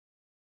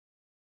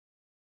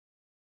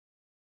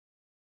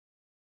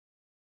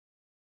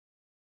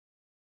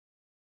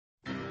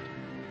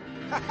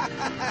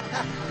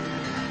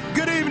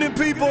Good evening,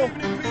 people.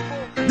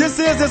 This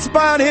is the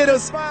Spine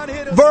Hitters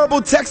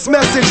verbal text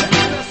message.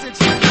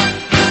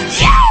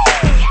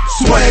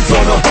 Swags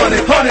on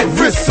 100, 100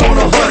 wrists on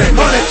 100,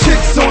 100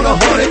 chicks on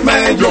 100,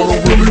 man. Y'all don't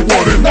really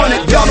want it, want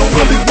it. Y'all don't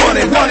really want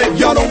it, want it.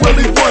 Y'all don't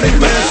really want it,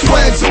 man.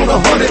 Swags on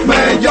 100,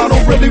 man. Y'all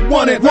don't really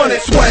want it, want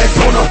it. Swags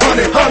on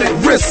 100,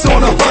 100 wrists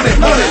on 100,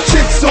 100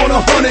 chicks on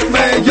 100,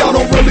 man. Y'all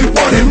don't really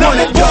want it, want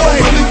it. Y'all don't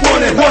really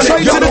want it, want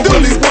it. Y'all don't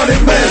really want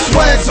it, man.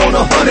 Swags on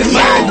 100,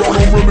 man. Y'all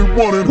don't really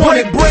want it,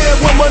 want it. Bread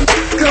with my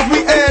cause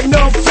we add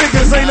no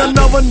figures. Ain't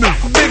another new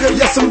bigger,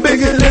 yes I'm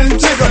bigger than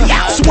Jigger.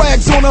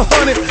 Swags on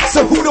 100,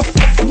 so who the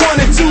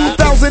won it?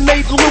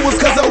 2008 Lewis,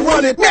 cause I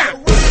run it.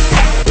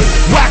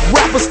 Whack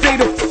rapper stay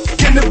the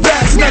in the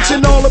back,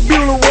 snatching all the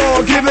Bureau,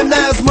 giving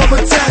asthma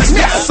attacks.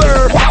 Yes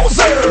sir,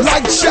 wowzers,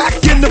 like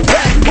Shaq in the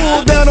back,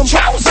 pull down them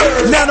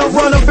trousers, now I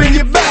run up in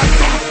your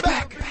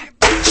back.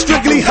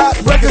 Strictly hot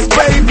records,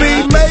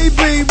 baby.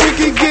 Maybe we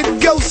can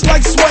get ghosts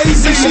like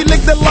Swayze. She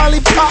licked the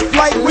lollipop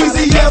like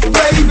Weaze, yeah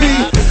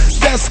baby.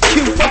 That's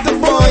cute, put the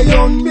boy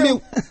on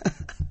mute.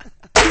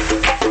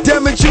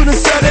 Damn it, you done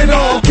said it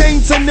all.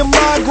 Can't take the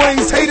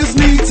migraines, haters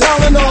need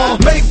Tylenol.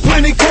 Make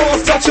plenty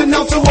calls, touching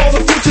out to all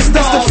the future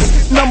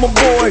stars. Number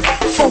boy,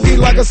 funky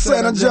like a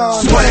Santa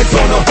John. Swags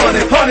on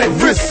 100,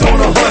 100 wrists on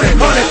 100,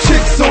 100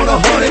 chicks on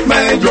 100,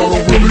 man. Y'all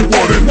don't really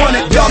want it, want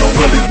it. Y'all don't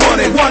really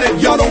want it, want it.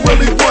 Y'all don't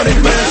really want it,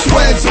 man.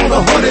 Swags on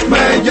 100,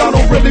 man. Y'all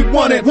don't really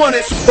want it, want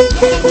it.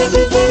 Hurry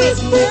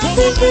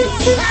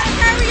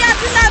up,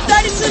 you got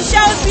 32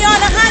 shows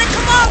beyond 100.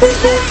 Come on.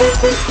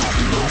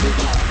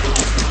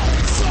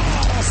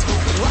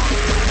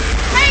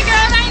 Hey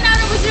girl, I ain't know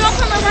that was you. I'm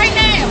coming right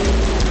now.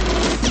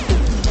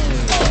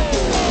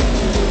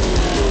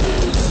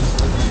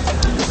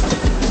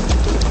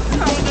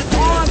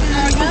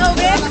 No,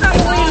 man,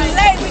 come on,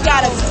 late. We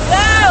gotta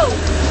go.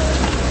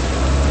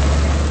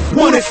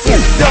 Want it,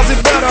 does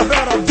it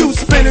better, do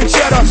spinning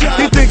cheddar.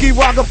 He think he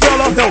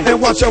Rockefeller, and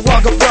watch a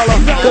Rockefeller.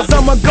 Cause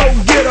I'm a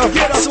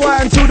go-getter,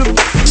 sliding to the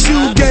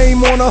shoe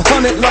game on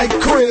 100 like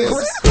Chris.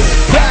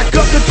 Back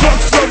up the truck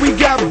so we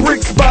got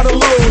bricks by the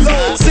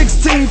load.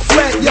 16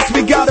 flat, yes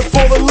we got it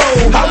for the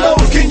load. How low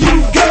can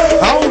you go?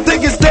 I don't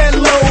think it's that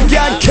low.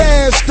 Got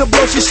cash to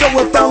blow, she show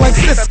up down like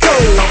Cisco.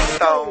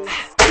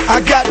 I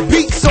got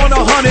beats on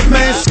 100,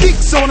 man.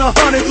 Skeeks on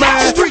 100,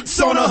 man.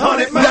 Streets on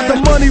 100, man. Got the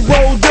money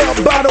rolled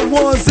up by the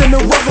ones in the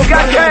rubber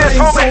band.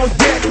 Names on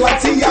deck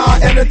like T.I.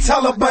 and the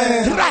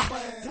Taliban.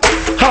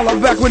 Holla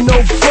back with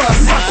no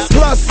fuss.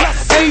 Plus,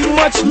 ain't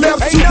much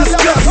left to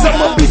discuss.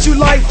 I'ma beat you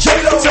like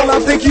J-Lo till I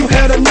think you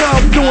had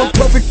enough. Doing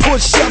perfect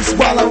push-ups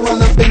while I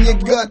run up in your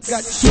guts.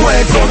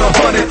 Swags on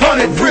 100,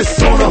 100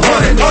 wrists on 100,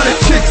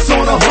 100 chicks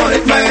on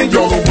 100, man.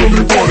 Y'all don't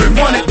really want it,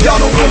 want it. Y'all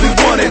don't really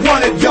want it,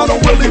 want it. Y'all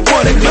don't really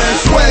want it, man.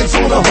 Swags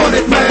on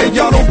 100, man.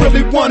 Y'all don't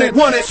really want it,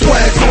 want it.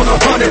 Swags on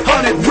 100,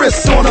 100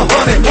 wrists on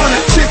 100,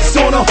 100 chicks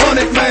on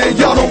 100, man.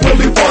 Y'all don't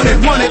really want it,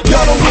 want it.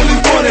 Y'all don't really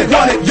want it,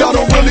 want it. Y'all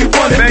don't really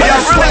want it, man.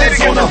 Swags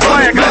on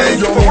 100, man.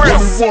 Y'all don't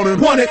really want it,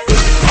 want it.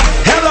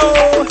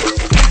 Hello,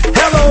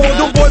 hello.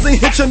 Them boys ain't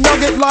hit your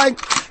nugget like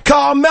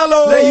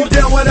Carmelo. Lay you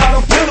down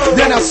without a pillow,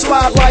 then I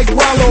slide like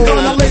Rollo.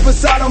 Gonna lay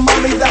beside a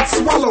mommy that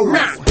swallow.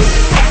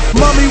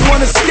 Mommy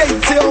wanna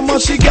skate till mom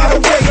she gotta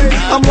wait.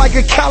 I'm like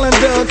a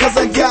calendar cause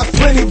I got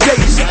plenty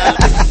dates.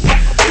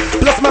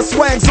 Plus my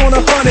swag's on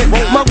 100,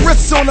 my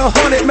wrist's on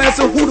 100, man.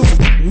 So who the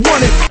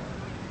want it?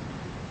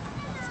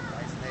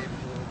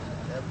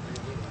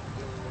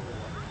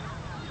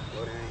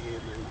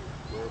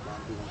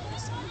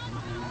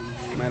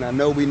 Man, I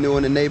know we new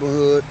in the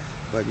neighborhood,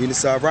 but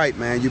it's all right,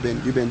 man. You've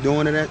been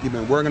doing it. You've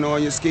been working all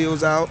your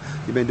skills out.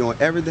 You've been doing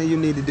everything you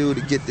need to do to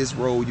get this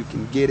role. You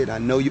can get it. I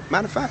know you.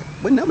 Matter of fact,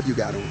 what number you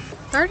got on?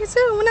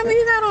 32. What number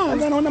you got on? I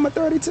got on number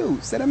 32.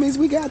 So that means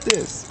we got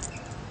this.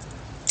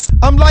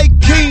 I'm like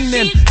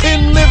Keenan,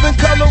 in living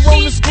color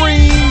on the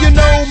screen. You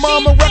know,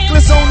 mama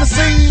reckless on the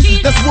scene.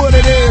 That's what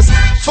it is.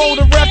 For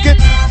the record,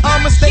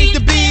 I'ma state the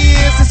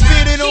biz and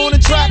spit it on the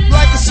track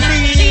like a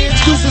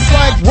smidge. Deuces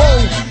like whoa,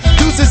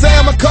 deuces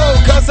amico,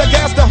 cause I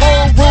gas the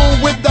whole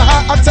room with the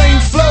high octane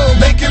flow.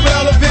 Make it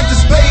relevant to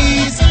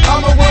space.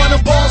 I'ma run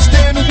a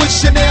Boston with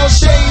Chanel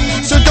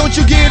shades. So don't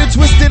you get it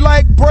twisted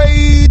like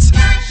braids.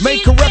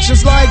 Make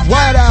corrections like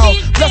whiteout.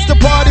 Bless the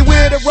party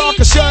with a rock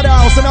of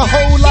shutouts and a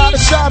whole lot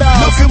of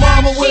shout-outs. Look at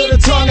mama with her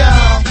tongue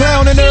out,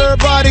 clowning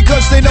everybody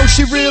cause they know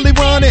she really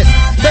run it.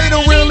 They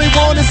don't really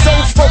want it, so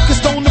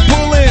focused on the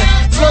pull-in,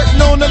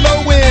 flirting on the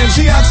low end.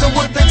 She asks her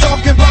what they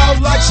talking about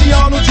like she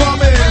on the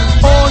drumming.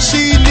 All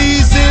she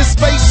needs is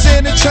space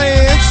and a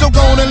chance, so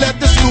gonna let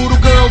this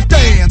little girl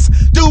dance.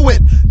 Do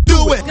it,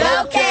 do it.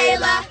 Go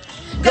Kayla,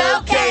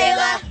 go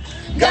Kayla,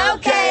 go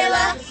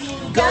Kayla,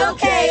 go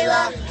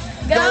Kayla,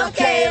 go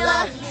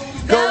Kayla,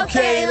 go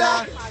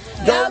Kayla,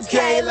 go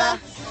Kayla,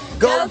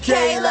 go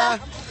Kayla,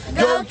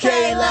 go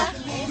Kayla,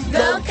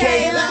 go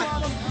Kayla,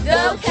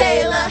 go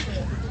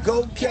Kayla,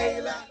 Go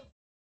Kayla.